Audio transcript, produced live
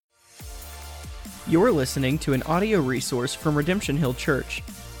You're listening to an audio resource from Redemption Hill Church.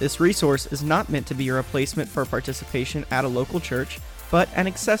 This resource is not meant to be a replacement for participation at a local church, but an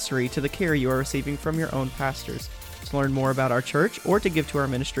accessory to the care you are receiving from your own pastors. To learn more about our church or to give to our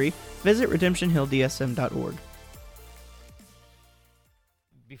ministry, visit redemptionhilldsm.org.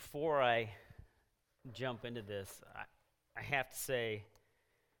 Before I jump into this, I have to say,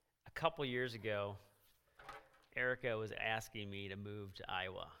 a couple years ago, Erica was asking me to move to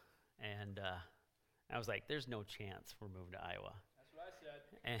Iowa, and I was like, there's no chance we're moving to Iowa. That's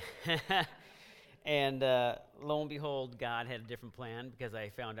what I said. And lo and behold, God had a different plan, because I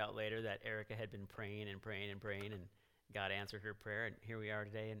found out later that Erica had been praying, and God answered her prayer, and here we are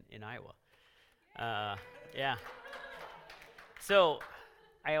today in Iowa. Yeah. So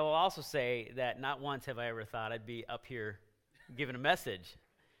I will also say that not once have I ever thought I'd be up here giving a message.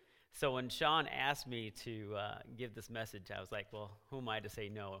 So when Sean asked me to give this message, I was like, well, who am I to say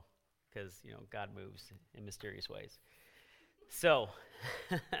no? Because, God moves in mysterious ways. So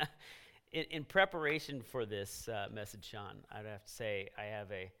in preparation for this message, Sean, I'd have to say I have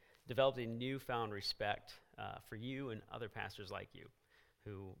developed a newfound respect for you and other pastors like you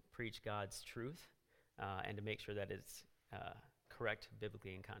who preach God's truth and to make sure that it's correct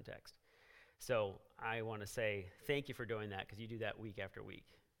biblically in context. So I want to say thank you for doing that, because you do that week after week.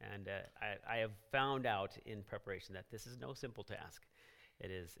 And I have found out in preparation that this is no simple task.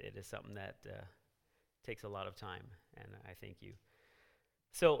 It is something that takes a lot of time, and I thank you.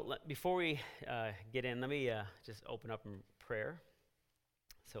 So before we get in, let me just open up in prayer.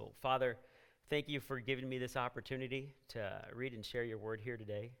 So Father, thank you for giving me this opportunity to read and share your word here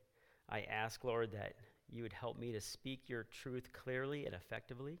today. I ask, Lord, that you would help me to speak your truth clearly and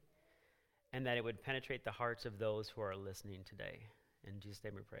effectively, and that it would penetrate the hearts of those who are listening today. In Jesus'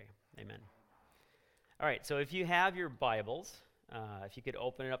 name we pray. Amen. All right, so if you have your Bibles, if you could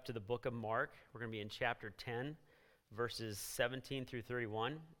open it up to the book of Mark, we're going to be in chapter 10, verses 17 through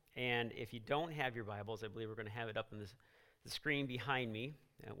 31. And if you don't have your Bibles, I believe we're going to have it up on the screen behind me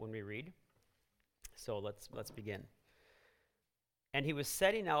when we read. So let's begin. And he was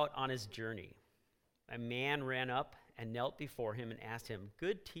setting out on his journey. A man ran up and knelt before him and asked him,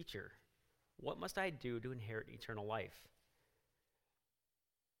 "Good teacher, what must I do to inherit eternal life?"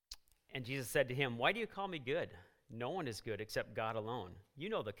 And Jesus said to him, "Why do you call me good? No one is good except God alone. You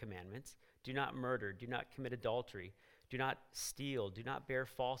know the commandments. Do not murder. Do not commit adultery. Do not steal. Do not bear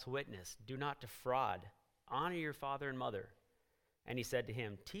false witness. Do not defraud. Honor your father and mother." And he said to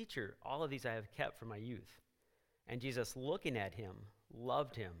him, "Teacher, all of these I have kept from my youth." And Jesus, looking at him,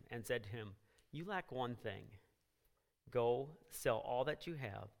 loved him and said to him, "You lack one thing. Go, sell all that you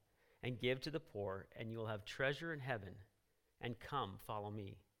have and give to the poor, and you will have treasure in heaven. And come, follow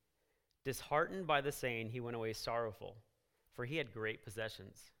me." Disheartened by the saying, he went away sorrowful, for he had great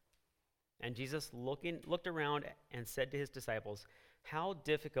possessions. And Jesus, looked around and said to his disciples, "How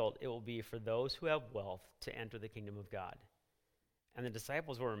difficult it will be for those who have wealth to enter the kingdom of God." And the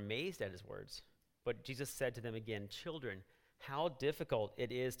disciples were amazed at his words. But Jesus said to them again, "Children, how difficult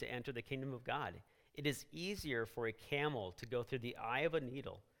it is to enter the kingdom of God. It is easier for a camel to go through the eye of a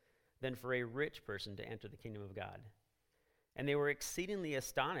needle than for a rich person to enter the kingdom of God." And they were exceedingly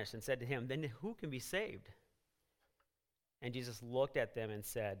astonished and said to him, "Then who can be saved?" And Jesus looked at them and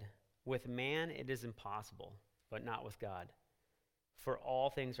said, "With man it is impossible, but not with God. For all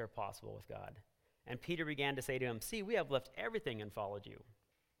things are possible with God." And Peter began to say to him, "See, we have left everything and followed you."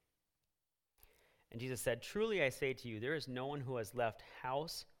 And Jesus said, "Truly I say to you, there is no one who has left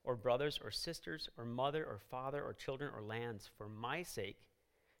house or brothers or sisters or mother or father or children or lands for my sake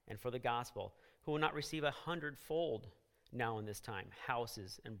and for the gospel, who will not receive 100-fold now in this time,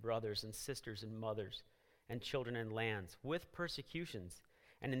 houses and brothers and sisters and mothers and children and lands, with persecutions,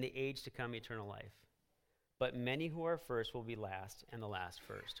 and in the age to come eternal life. But many who are first will be last, and the last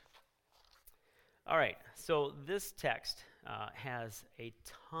first." All right, so this text has a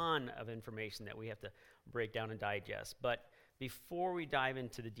ton of information that we have to break down and digest. But before we dive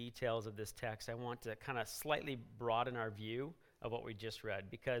into the details of this text, I want to kind of slightly broaden our view of what we just read,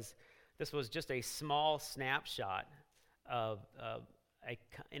 because this was just a small snapshot of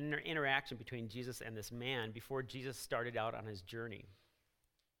an interaction between Jesus and this man before Jesus started out on his journey.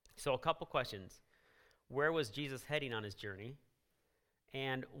 So a couple questions. Where was Jesus heading on his journey?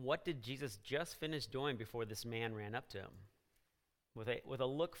 And what did Jesus just finish doing before this man ran up to him? With a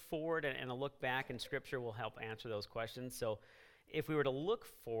look forward and a look back in Scripture will help answer those questions. So if we were to look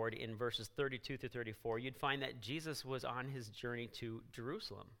forward in verses 32 through 34, you'd find that Jesus was on his journey to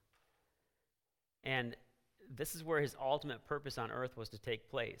Jerusalem. And this is where his ultimate purpose on earth was to take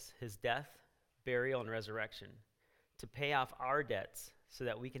place, his death, burial, and resurrection, to pay off our debts so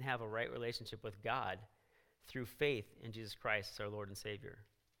that we can have a right relationship with God through faith in Jesus Christ as our Lord and Savior.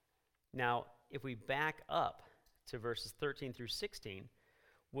 Now, if we back up to verses 13 through 16,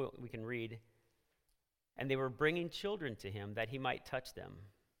 we can read, "And they were bringing children to him that he might touch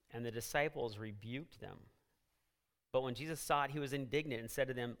them, and the disciples rebuked them. But when Jesus saw it, he was indignant and said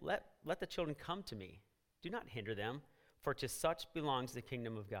to them, Let the children come to me. Do not hinder them, for to such belongs the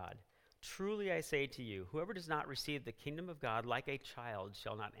kingdom of God. Truly I say to you, whoever does not receive the kingdom of God like a child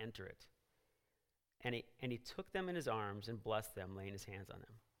shall not enter it." And he took them in his arms and blessed them, laying his hands on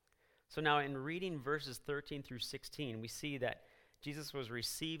them. So now in reading verses 13 through 16, we see that Jesus was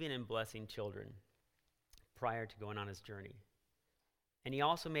receiving and blessing children prior to going on his journey. And he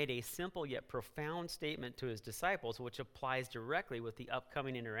also made a simple yet profound statement to his disciples, which applies directly with the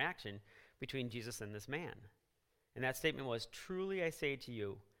upcoming interaction between Jesus and this man. And that statement was, "Truly I say to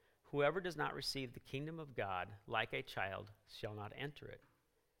you, whoever does not receive the kingdom of God like a child shall not enter it."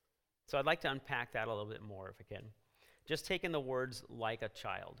 So I'd like to unpack that a little bit more if I can. Just taking the words "like a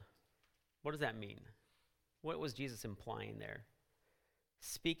child." What does that mean? What was Jesus implying there?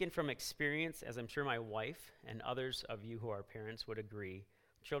 Speaking from experience, as I'm sure my wife and others of you who are parents would agree,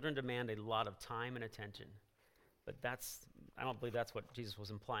 children demand a lot of time and attention. But I don't believe that's what Jesus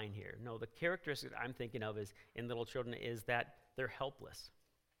was implying here. No, the characteristic I'm thinking of in little children is that they're helpless,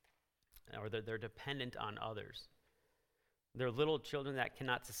 or they're dependent on others. They're little children that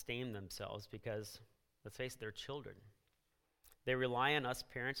cannot sustain themselves because, let's face it, they're children. They rely on us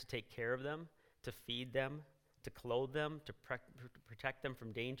parents to take care of them, to feed them, to clothe them, to protect them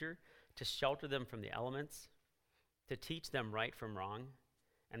from danger, to shelter them from the elements, to teach them right from wrong,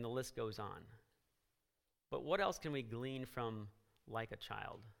 and the list goes on. But what else can we glean from like a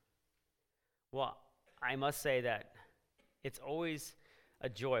child? Well, I must say that it's always a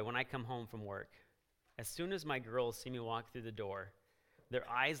joy when I come home from work. As soon as my girls see me walk through the door, their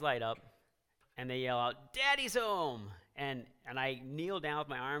eyes light up and they yell out, "Daddy's home!" And I kneel down with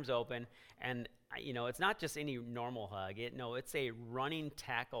my arms open, and it's not just any normal hug. It's a running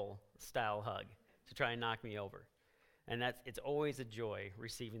tackle style hug to try and knock me over. And it's always a joy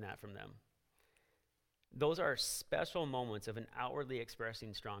receiving that from them. Those are special moments of an outwardly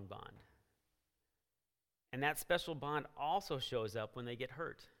expressing strong bond. And that special bond also shows up when they get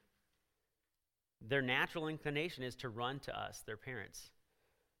hurt. Their natural inclination is to run to us, their parents.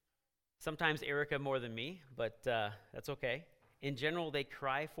 Sometimes Erica more than me, but that's okay. In general, they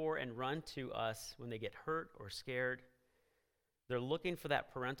cry for and run to us when they get hurt or scared. They're looking for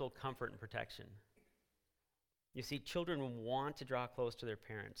that parental comfort and protection. You see, children want to draw close to their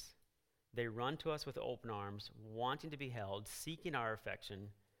parents. They run to us with open arms, wanting to be held, seeking our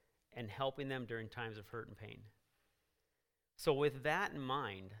affection, and helping them during times of hurt and pain. So with that in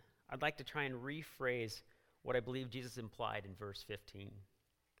mind, I'd like to try and rephrase what I believe Jesus implied in verse 15.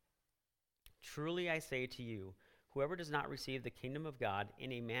 "Truly I say to you, whoever does not receive the kingdom of God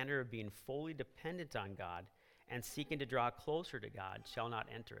in a manner of being fully dependent on God and seeking to draw closer to God shall not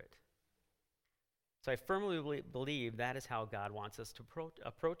enter it." So I firmly believe that is how God wants us to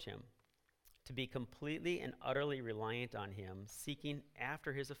approach him, to be completely and utterly reliant on him, seeking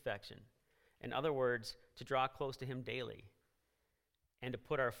after his affection. In other words, to draw close to him daily and to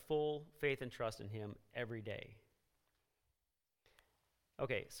put our full faith and trust in him every day.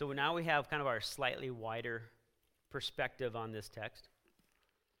 Okay, so now we have kind of our slightly wider perspective on this text.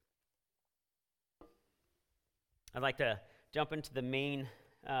 I'd like to jump into the main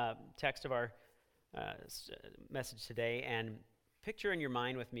text of our message today, and picture in your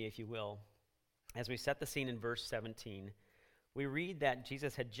mind with me, if you will, as we set the scene in verse 17, we read that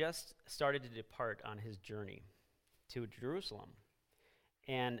Jesus had just started to depart on his journey to Jerusalem.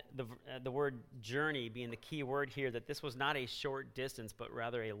 And the word journey being the key word here, that this was not a short distance, but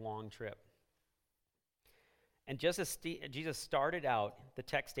rather a long trip. And just as Jesus started out, the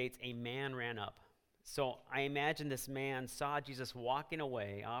text states, a man ran up. So I imagine this man saw Jesus walking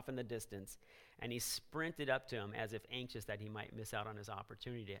away off in the distance, and he sprinted up to him as if anxious that he might miss out on his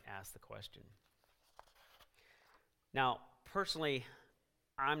opportunity to ask the question. Now, personally,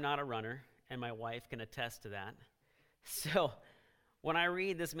 I'm not a runner, and my wife can attest to that. So when I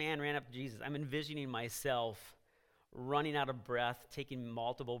read this man ran up to Jesus, I'm envisioning myself running out of breath, taking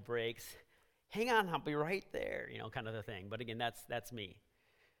multiple breaks. Hang on, I'll be right there, kind of the thing. But again, that's me.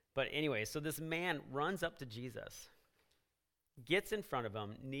 But anyway, so this man runs up to Jesus, gets in front of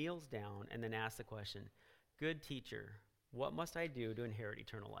him, kneels down, and then asks the question, "Good teacher, what must I do to inherit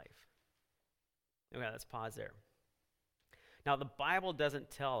eternal life?" Okay, let's pause there. Now, the Bible doesn't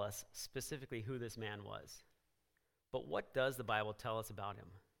tell us specifically who this man was. But what does the Bible tell us about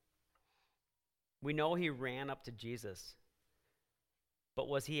him? We know he ran up to Jesus. but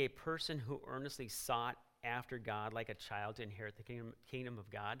was he a person who earnestly sought after God like a child to inherit the kingdom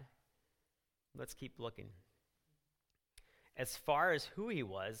of God? Let's keep looking. As far as who he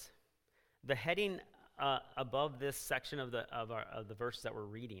was, the heading above this section of the verses that we're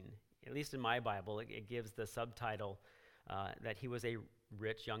reading, at least in my Bible, it gives the subtitle that he was a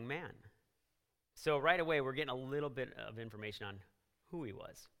rich young man. So right away, we're getting a little bit of information on who he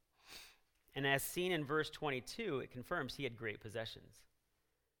was. And as seen in verse 22, it confirms he had great possessions.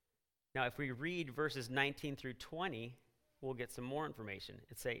 Now, if we read verses 19 through 20, we'll get some more information.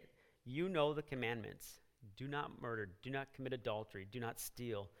 It say, "You know the commandments. Do not murder, do not commit adultery, do not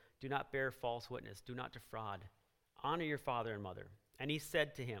steal, do not bear false witness, do not defraud. Honor your father and mother." And he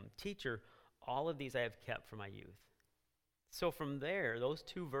said to him, "Teacher, all of these I have kept from my youth." So from there, those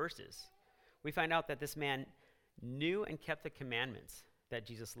two verses, we find out that this man knew and kept the commandments that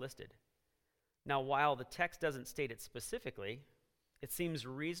Jesus listed. Now, while the text doesn't state it specifically, it seems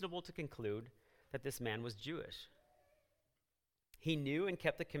reasonable to conclude that this man was Jewish. He knew and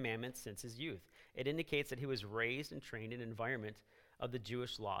kept the commandments since his youth. It indicates that he was raised and trained in an environment of the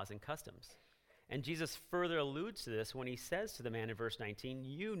Jewish laws and customs. And Jesus further alludes to this when he says to the man in verse 19,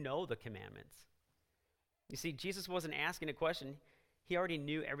 "You know the commandments." You see, Jesus wasn't asking a question. He already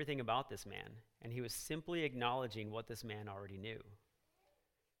knew everything about this man, and he was simply acknowledging what this man already knew.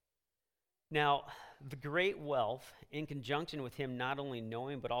 Now, the great wealth, in conjunction with him not only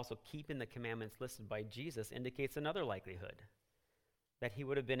knowing but also keeping the commandments listed by Jesus, indicates another likelihood, that he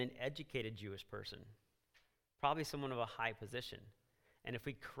would have been an educated Jewish person, probably someone of a high position. And if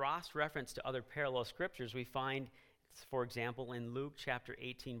we cross-reference to other parallel scriptures, we find, for example, in Luke chapter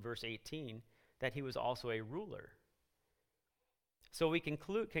 18, verse 18, that he was also a ruler. So we can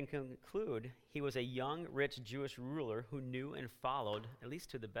conclude he was a young, rich Jewish ruler who knew and followed, at least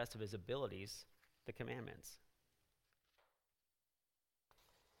to the best of his abilities, the commandments.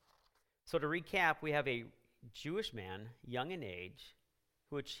 So to recap, we have a Jewish man, young in age,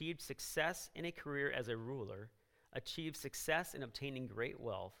 who achieved success in a career as a ruler, achieved success in obtaining great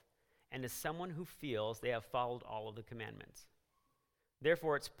wealth, and is someone who feels they have followed all of the commandments.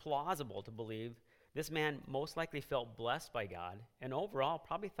 Therefore, it's plausible to believe this man most likely felt blessed by God and overall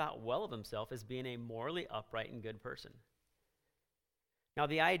probably thought well of himself as being a morally upright and good person. Now,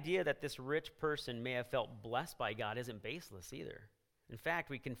 the idea that this rich person may have felt blessed by God isn't baseless either. In fact,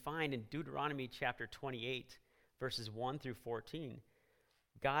 we can find in Deuteronomy chapter 28, verses 1 through 14,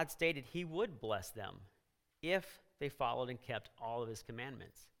 God stated he would bless them if they followed and kept all of his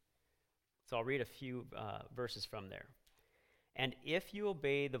commandments. So I'll read a few verses from there. "And if you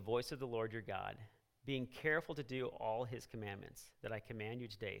obey the voice of the Lord your God, being careful to do all his commandments that I command you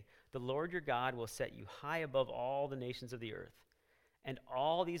today, the Lord your God will set you high above all the nations of the earth. And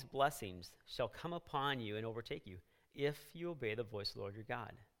all these blessings shall come upon you and overtake you, if you obey the voice of the Lord your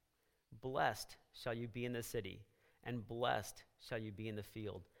God. Blessed shall you be in the city, and blessed shall you be in the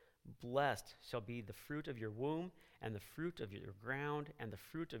field. Blessed shall be the fruit of your womb, and the fruit of your ground, and the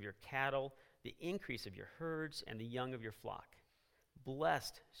fruit of your cattle, the increase of your herds, and the young of your flock.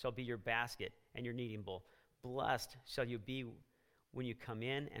 Blessed shall be your basket and your kneading bowl. Blessed shall you be when you come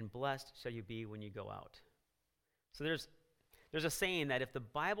in, and blessed shall you be when you go out." So there's a saying that if the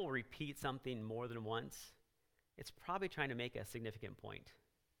Bible repeats something more than once, it's probably trying to make a significant point.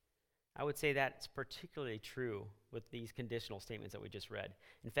 I would say that's particularly true with these conditional statements that we just read.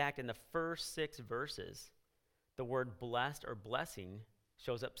 In fact, in the first 6 verses, the word blessed or blessing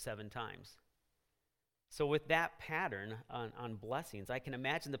shows up 7 times. So with that pattern on blessings, I can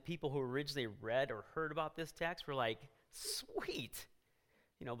imagine the people who originally read or heard about this text were like, sweet,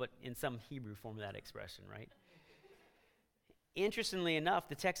 but in some Hebrew form of that expression, right? Interestingly enough,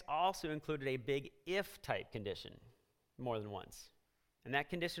 the text also included a big if-type condition more than once. And that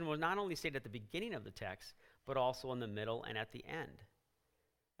condition was not only stated at the beginning of the text, but also in the middle and at the end,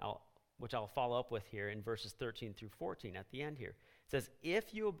 which I'll follow up with here in verses 13 through 14 at the end here. It says,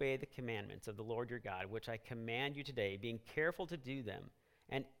 "If you obey the commandments of the Lord your God, which I command you today, being careful to do them,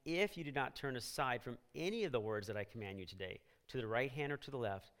 and if you do not turn aside from any of the words that I command you today, to the right hand or to the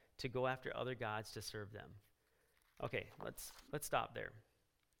left, to go after other gods to serve them." Okay, let's stop there.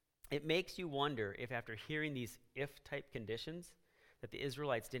 It makes you wonder if after hearing these if-type conditions, that the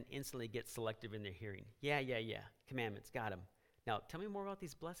Israelites didn't instantly get selective in their hearing. Yeah, commandments, got them. Now, tell me more about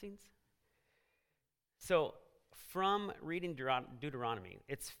these blessings. So, from reading Deuteronomy,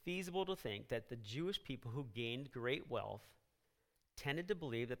 it's feasible to think that the Jewish people who gained great wealth tended to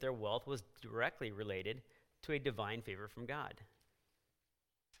believe that their wealth was directly related to a divine favor from God.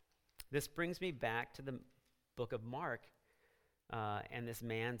 This brings me back to the book of Mark and this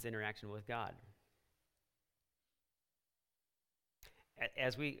man's interaction with God.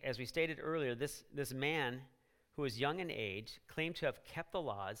 As we stated earlier, this man who was young in age, claimed to have kept the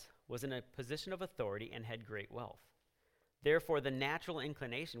laws, was in a position of authority, and had great wealth. Therefore, the natural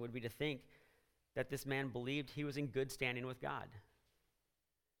inclination would be to think that this man believed he was in good standing with God.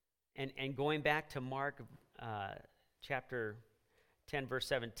 And going back to Mark chapter 10, verse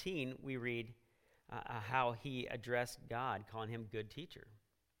 17, we read how he addressed God, calling him good teacher.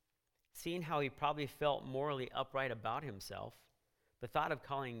 Seeing how he probably felt morally upright about himself, the thought of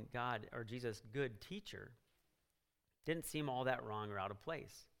calling God or Jesus good teacher didn't seem all that wrong or out of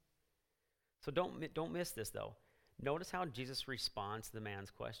place. So don't miss this, though. Notice how Jesus responds to the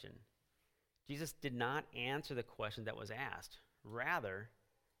man's question. Jesus did not answer the question that was asked. Rather,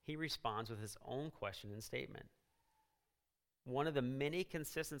 he responds with his own question and statement. One of the many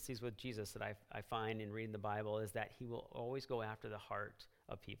consistencies with Jesus that I find in reading the Bible is that he will always go after the heart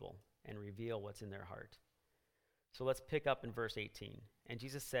of people and reveal what's in their heart. So let's pick up in verse 18. And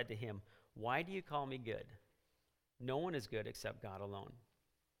Jesus said to him, "Why do you call me good? No one is good except God alone."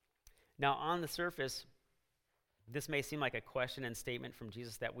 Now, on the surface, this may seem like a question and statement from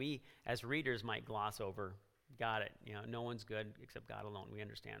Jesus that we, as readers, might gloss over. Got it. No one's good except God alone. We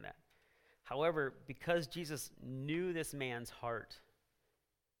understand that. However, because Jesus knew this man's heart,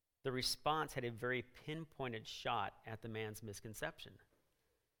 the response had a very pinpointed shot at the man's misconception.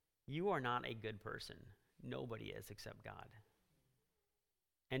 You are not a good person. Nobody is except God.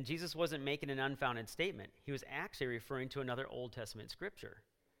 And Jesus wasn't making an unfounded statement. He was actually referring to another Old Testament scripture,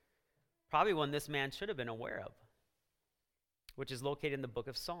 probably one this man should have been aware of, which is located in the book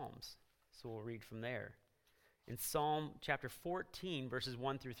of Psalms. So we'll read from there. In Psalm chapter 14, verses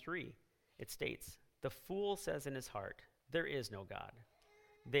 1 through 3, it states, "The fool says in his heart, 'There is no God.'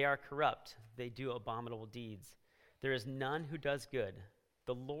 They are corrupt. They do abominable deeds. There is none who does good.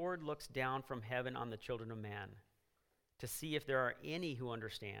 The Lord looks down from heaven on the children of man to see if there are any who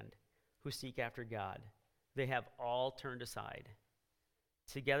understand, who seek after God. They have all turned aside.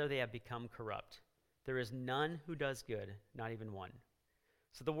 Together they have become corrupt. There is none who does good, not even one."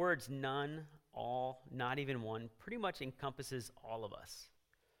 So the words none, all, not even one pretty much encompasses all of us,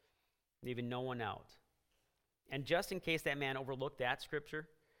 leaving no one out. And just in case that man overlooked that scripture,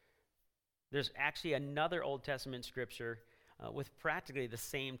 there's actually another Old Testament scripture with practically the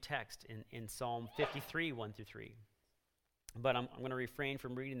same text in Psalm 53, 1 through 3. But I'm going to refrain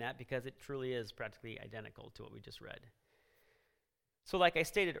from reading that because it truly is practically identical to what we just read. So like I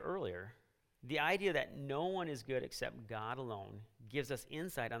stated earlier, the idea that no one is good except God alone gives us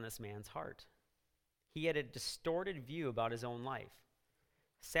insight on this man's heart. He had a distorted view about his own life.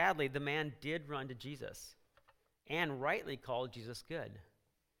 Sadly, the man did run to Jesus and rightly called Jesus good,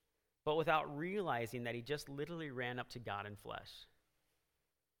 but without realizing that he just literally ran up to God in flesh.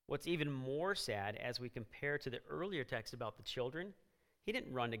 What's even more sad, as we compare to the earlier text about the children, he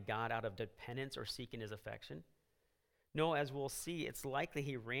didn't run to God out of dependence or seeking his affection. No, as we'll see, it's likely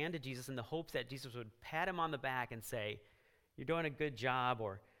he ran to Jesus in the hopes that Jesus would pat him on the back and say, "You're doing a good job,"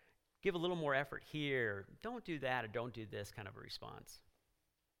 or "Give a little more effort here," "Don't do that," or "Don't do this," kind of a response.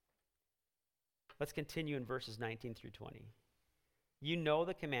 Let's continue in verses 19 through 20. "You know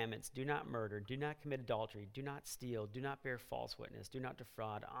the commandments: do not murder, do not commit adultery, do not steal, do not bear false witness, do not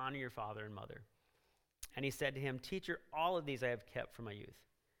defraud, honor your father and mother." And he said to him, "Teacher, all of these I have kept from my youth."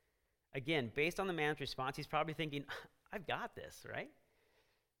 Again, based on the man's response, he's probably thinking, I've got this, right?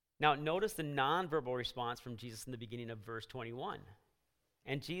 Now, notice the nonverbal response from Jesus in the beginning of verse 21.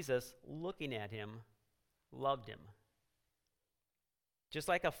 "And Jesus, looking at him, loved him." Just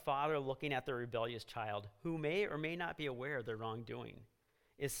like a father looking at their rebellious child, who may or may not be aware of their wrongdoing,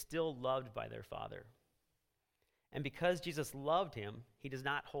 is still loved by their father. And because Jesus loved him, he does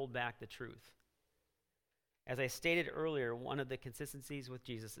not hold back the truth. As I stated earlier, one of the consistencies with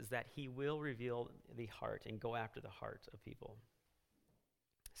Jesus is that he will reveal the heart and go after the heart of people.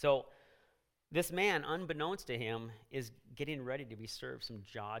 So this man, unbeknownst to him, is getting ready to be served some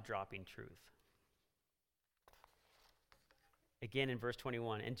jaw-dropping truth. Again in verse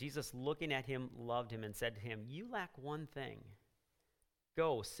 21, "And Jesus, looking at him, loved him and said to him, 'You lack one thing.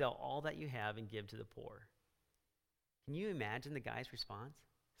 Go, sell all that you have and give to the poor.'" Can you imagine the guy's response?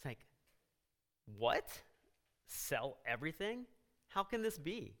 It's like, what? Sell everything? How can this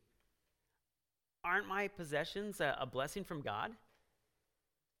be? Aren't my possessions a blessing from God?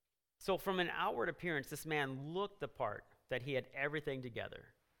 So from an outward appearance, this man looked the part, that he had everything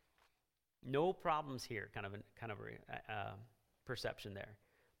together. No problems here, kind of a perception there.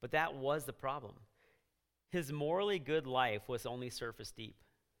 But that was the problem. His morally good life was only surface deep.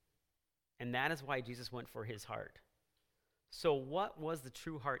 And that is why Jesus went for his heart. So what was the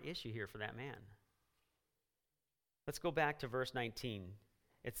true heart issue here for that man? Let's go back to verse 19.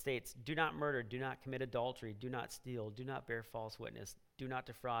 It states, do not murder, do not commit adultery, do not steal, do not bear false witness, do not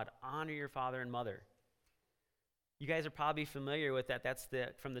defraud, honor your father and mother. You guys are probably familiar with that. That's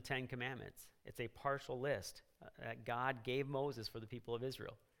from the Ten Commandments. It's a partial list that God gave Moses for the people of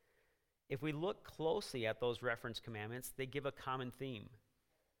Israel. If we look closely at those reference commandments, they give a common theme.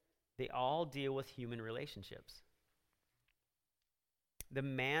 They all deal with human relationships. The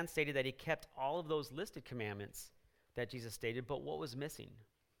man stated that he kept all of those listed commandments that Jesus stated, but what was missing?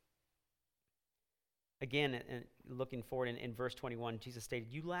 Again, looking forward in verse 21, Jesus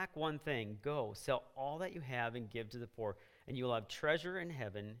stated, you lack one thing. Go, sell all that you have and give to the poor, and you will have treasure in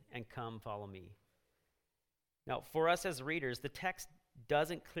heaven, and come follow me. Now, for us as readers, the text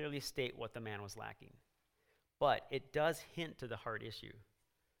doesn't clearly state what the man was lacking, but it does hint to the heart issue.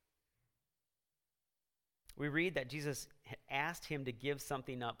 We read that Jesus asked him to give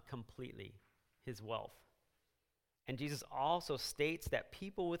something up completely, his wealth. And Jesus also states that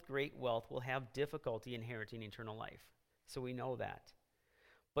people with great wealth will have difficulty inheriting eternal life. So we know that.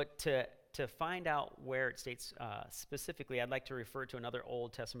 But to find out where it states specifically, I'd like to refer to another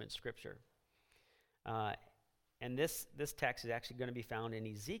Old Testament scripture. And this text is actually going to be found in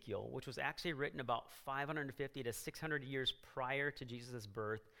Ezekiel, which was actually written about 550 to 600 years prior to Jesus'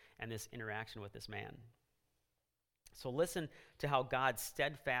 birth and this interaction with this man. So listen to how God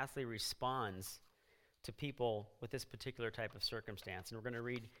steadfastly responds to people with this particular type of circumstance. And we're going to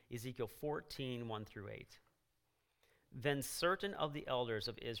read Ezekiel 14, 1 through 8. Then certain of the elders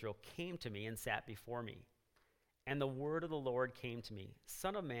of Israel came to me and sat before me. And the word of the Lord came to me,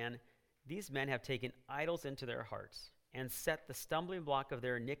 Son of man, these men have taken idols into their hearts and set the stumbling block of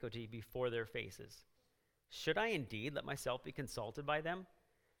their iniquity before their faces. Should I indeed let myself be consulted by them?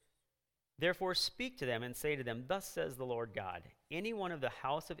 Therefore speak to them and say to them, Thus says the Lord God, any one of the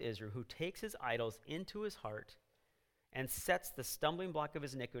house of Israel who takes his idols into his heart and sets the stumbling block of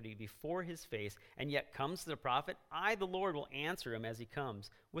his iniquity before his face, and yet comes to the prophet, I, the Lord, will answer him as he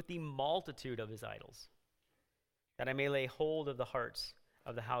comes with the multitude of his idols, that I may lay hold of the hearts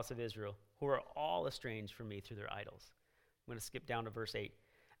of the house of Israel, who are all estranged from me through their idols. I'm going to skip down to verse 8.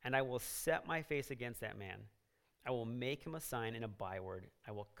 And I will set my face against that man. I will make him a sign and a byword.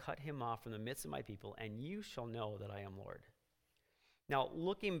 I will cut him off from the midst of my people, and you shall know that I am Lord. Now,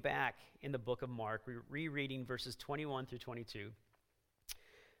 looking back in the book of Mark, we're rereading verses 21 through 22.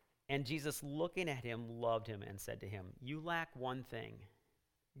 And Jesus, looking at him, loved him and said to him, You lack one thing.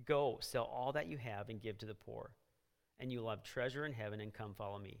 Go, sell all that you have and give to the poor, and you will have treasure in heaven, and come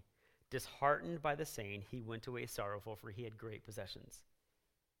follow me. Disheartened by the saying, he went away sorrowful, for he had great possessions.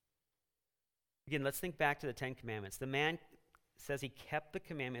 Again, let's think back to the Ten Commandments. The man says he kept the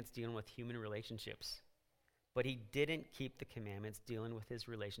commandments dealing with human relationships, but he didn't keep the commandments dealing with his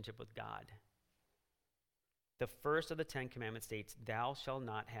relationship with God. The first of the 10 Commandments states, Thou shalt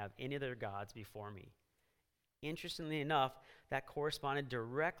not have any other gods before me. Interestingly enough, that corresponded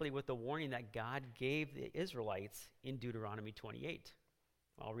directly with the warning that God gave the Israelites in Deuteronomy 28.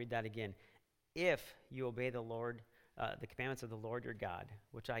 I'll read that again. If you obey the Lord, the commandments of the Lord your God,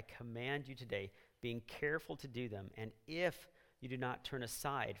 which I command you today, being careful to do them, and if you do not turn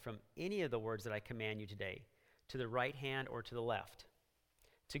aside from any of the words that I command you today, to the right hand or to the left,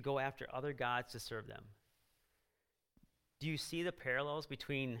 to go after other gods to serve them. Do you see the parallels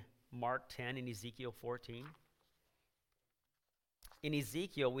between Mark 10 and Ezekiel 14? In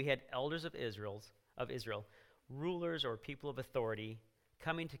Ezekiel, we had elders of Israel, rulers or people of authority,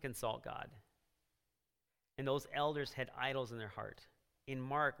 coming to consult God. And those elders had idols in their heart. In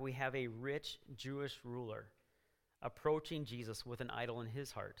Mark, we have a rich Jewish ruler approaching Jesus with an idol in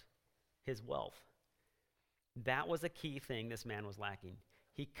his heart, his wealth. That was a key thing this man was lacking.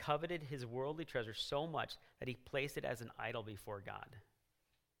 He coveted his worldly treasure so much that he placed it as an idol before God.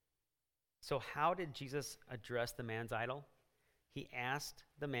 So how did Jesus address the man's idol? He asked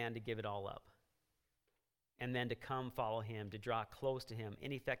the man to give it all up, and then to come follow him, to draw close to him,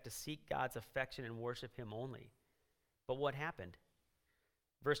 in effect, to seek God's affection and worship him only. But what happened?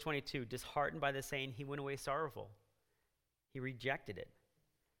 Verse 22, disheartened by the saying, he went away sorrowful. He rejected it.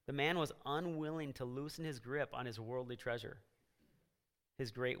 The man was unwilling to loosen his grip on his worldly treasure,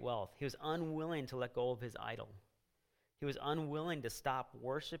 his great wealth. He was unwilling to let go of his idol. He was unwilling to stop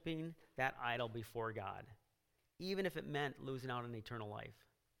worshiping that idol before God, even if it meant losing out on eternal life.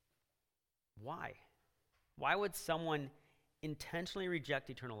 Why? Why would someone intentionally reject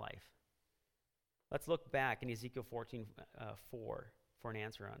eternal life? Let's look back in Ezekiel 14:4 for an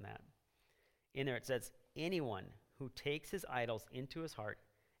answer on that. In there it says, anyone who takes his idols into his heart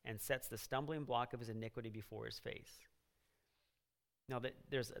and sets the stumbling block of his iniquity before his face. Now,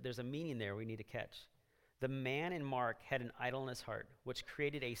 there's a meaning there we need to catch. The man in Mark had an idol in his heart, which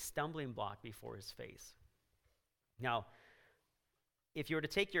created a stumbling block before his face. Now, if you were to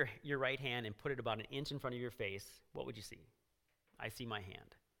take your right hand and put it about an inch in front of your face, what would you see? I see my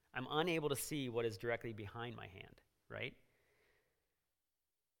hand. I'm unable to see what is directly behind my hand, right?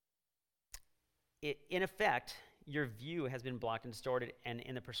 In effect, your view has been blocked and distorted, and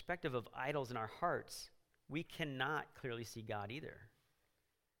in the perspective of idols in our hearts, we cannot clearly see God either.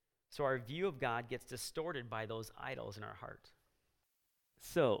 So our view of God gets distorted by those idols in our heart.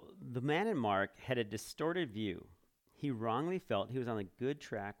 So the man in Mark had a distorted view. He wrongly felt he was on a good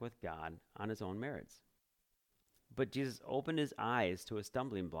track with God on his own merits. But Jesus opened his eyes to a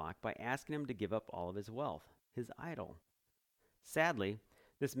stumbling block by asking him to give up all of his wealth, his idol. Sadly,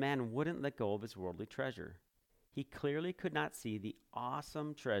 this man wouldn't let go of his worldly treasure. He clearly could not see the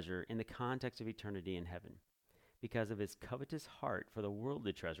awesome treasure in the context of eternity in heaven because of his covetous heart for the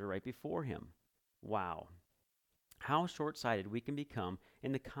worldly treasure right before him. Wow. How short-sighted we can become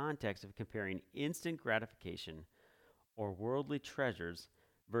in the context of comparing instant gratification or worldly treasures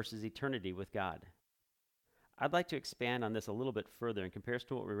versus eternity with God. I'd like to expand on this a little bit further in comparison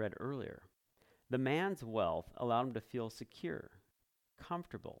to what we read earlier. The man's wealth allowed him to feel secure,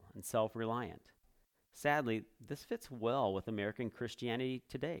 comfortable, and self-reliant. Sadly, this fits well with American Christianity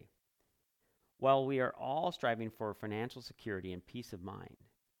today. While we are all striving for financial security and peace of mind,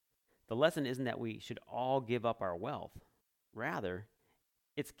 the lesson isn't that we should all give up our wealth. Rather,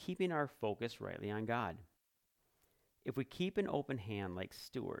 it's keeping our focus rightly on God. If we keep an open hand like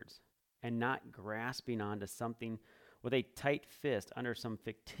stewards and not grasping onto something with a tight fist under some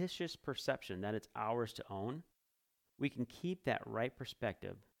fictitious perception that it's ours to own, we can keep that right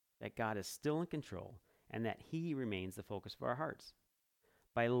perspective that God is still in control and that He remains the focus of our hearts.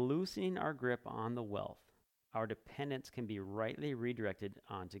 By loosening our grip on the wealth, our dependence can be rightly redirected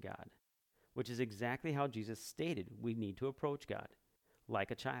onto God, which is exactly how Jesus stated we need to approach God,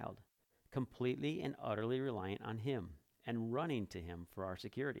 like a child, completely and utterly reliant on Him and running to Him for our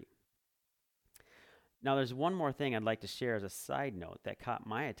security. Now, there's one more thing I'd like to share as a side note that caught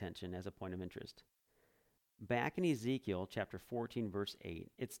my attention as a point of interest. Back in Ezekiel chapter 14, verse 8,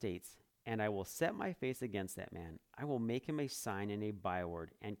 it states, "And I will set my face against that man. I will make him a sign and a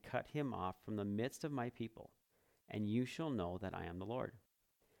byword, and cut him off from the midst of my people. And you shall know that I am the Lord."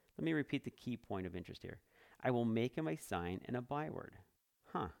 Let me repeat the key point of interest here. I will make him a sign and a byword.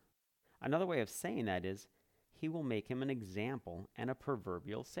 Another way of saying that is, He will make him an example and a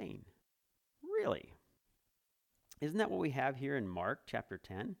proverbial saying. Really? Isn't that what we have here in Mark chapter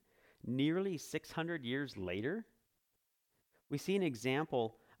 10? Nearly 600 years later? We see an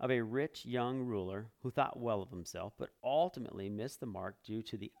example of a rich young ruler who thought well of himself, but ultimately missed the mark due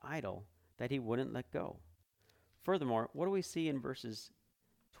to the idol that he wouldn't let go. Furthermore, what do we see in verses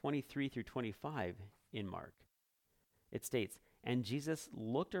 23 through 25 in Mark? It states, "And Jesus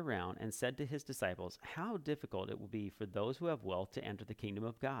looked around and said to his disciples, 'How difficult it will be for those who have wealth to enter the kingdom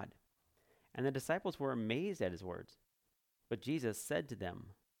of God.' And the disciples were amazed at his words. But Jesus said to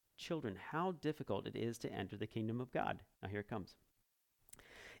them, 'Children, how difficult it is to enter the kingdom of God.'" Now here it comes.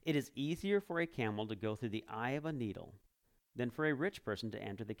 "It is easier for a camel to go through the eye of a needle than for a rich person to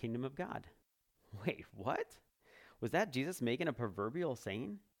enter the kingdom of God." Wait, what? Was that Jesus making a proverbial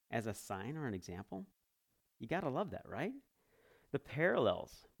saying as a sign or an example? You gotta love that, right? The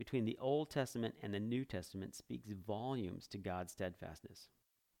parallels between the Old Testament and the New Testament speaks volumes to God's steadfastness.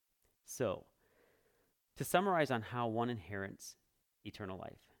 So, to summarize on how one inherits eternal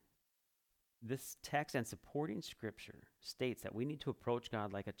life, this text and supporting scripture states that we need to approach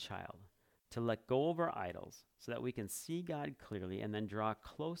God like a child, to let go of our idols so that we can see God clearly and then draw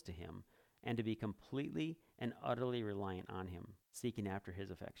close to Him, and to be completely and utterly reliant on Him, seeking after His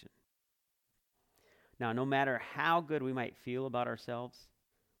affection. Now, no matter how good we might feel about ourselves,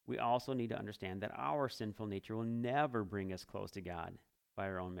 we also need to understand that our sinful nature will never bring us close to God by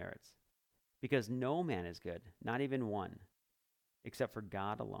our own merits, because no man is good, not even one, except for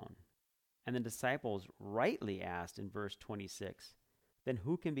God alone. And the disciples rightly asked in verse 26, "Then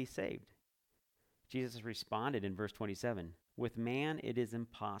who can be saved?" Jesus responded in verse 27, "With man it is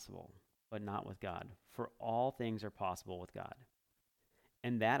impossible, but not with God, for all things are possible with God."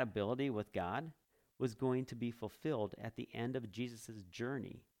 And that ability with God was going to be fulfilled at the end of Jesus'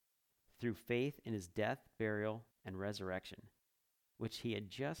 journey through faith in His death, burial, and resurrection, which He had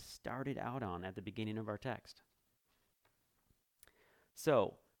just started out on at the beginning of our text.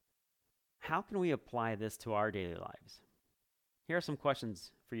 So, how can we apply this to our daily lives? Here are some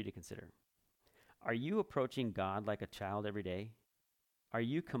questions for you to consider. Are you approaching God like a child every day? Are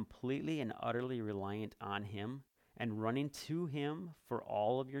you completely and utterly reliant on Him and running to Him for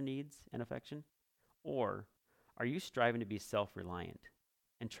all of your needs and affection? Or are you striving to be self-reliant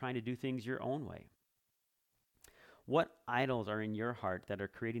and trying to do things your own way? What idols are in your heart that are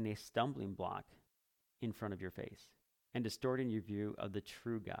creating a stumbling block in front of your face and distorting your view of the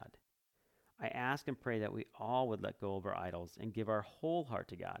true God? I ask and pray that we all would let go of our idols and give our whole heart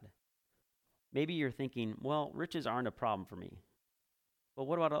to God. Maybe you're thinking, well, riches aren't a problem for me. But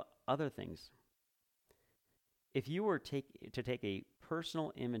what about other things? If you were to take a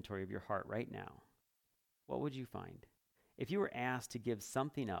personal inventory of your heart right now, what would you find? If you were asked to give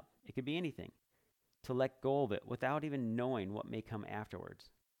something up, it could be anything, to let go of it without even knowing what may come afterwards,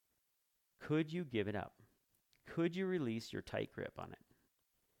 could you give it up? Could you release your tight grip on it?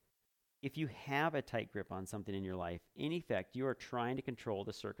 If you have a tight grip on something in your life, in effect, you are trying to control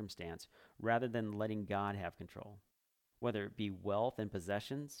the circumstance rather than letting God have control, whether it be wealth and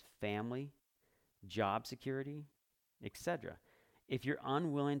possessions, family, job security, etc. If you're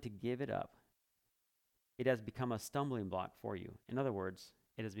unwilling to give it up, it has become a stumbling block for you. In other words,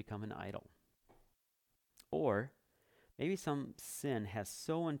 it has become an idol. Or maybe some sin has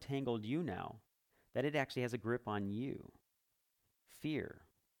so entangled you now that it actually has a grip on you. Fear,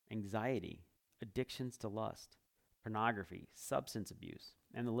 anxiety, addictions to lust, pornography, substance abuse,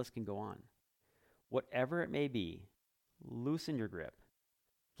 and the list can go on. Whatever it may be, loosen your grip.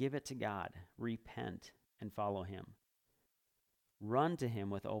 Give it to God. Repent and follow Him. Run to Him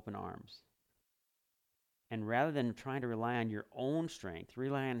with open arms. And rather than trying to rely on your own strength,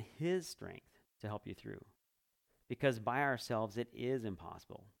 rely on His strength to help you through. Because by ourselves it is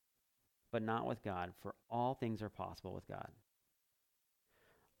impossible, but not with God, for all things are possible with God.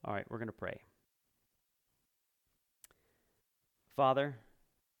 All right, we're going to pray. Father,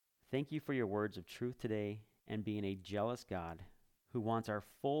 thank you for your words of truth today and being a jealous God who wants our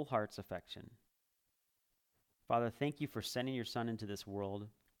full heart's affection. Father, thank you for sending your Son into this world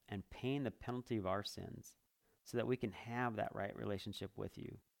and paying the penalty of our sins so that we can have that right relationship with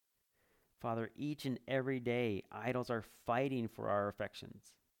you. Father, each and every day, idols are fighting for our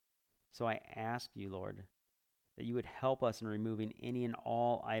affections. So I ask you, Lord, that you would help us in removing any and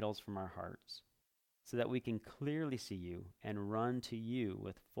all idols from our hearts so that we can clearly see you and run to you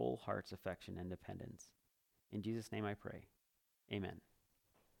with full heart's affection and dependence. In Jesus' name I pray. Amen.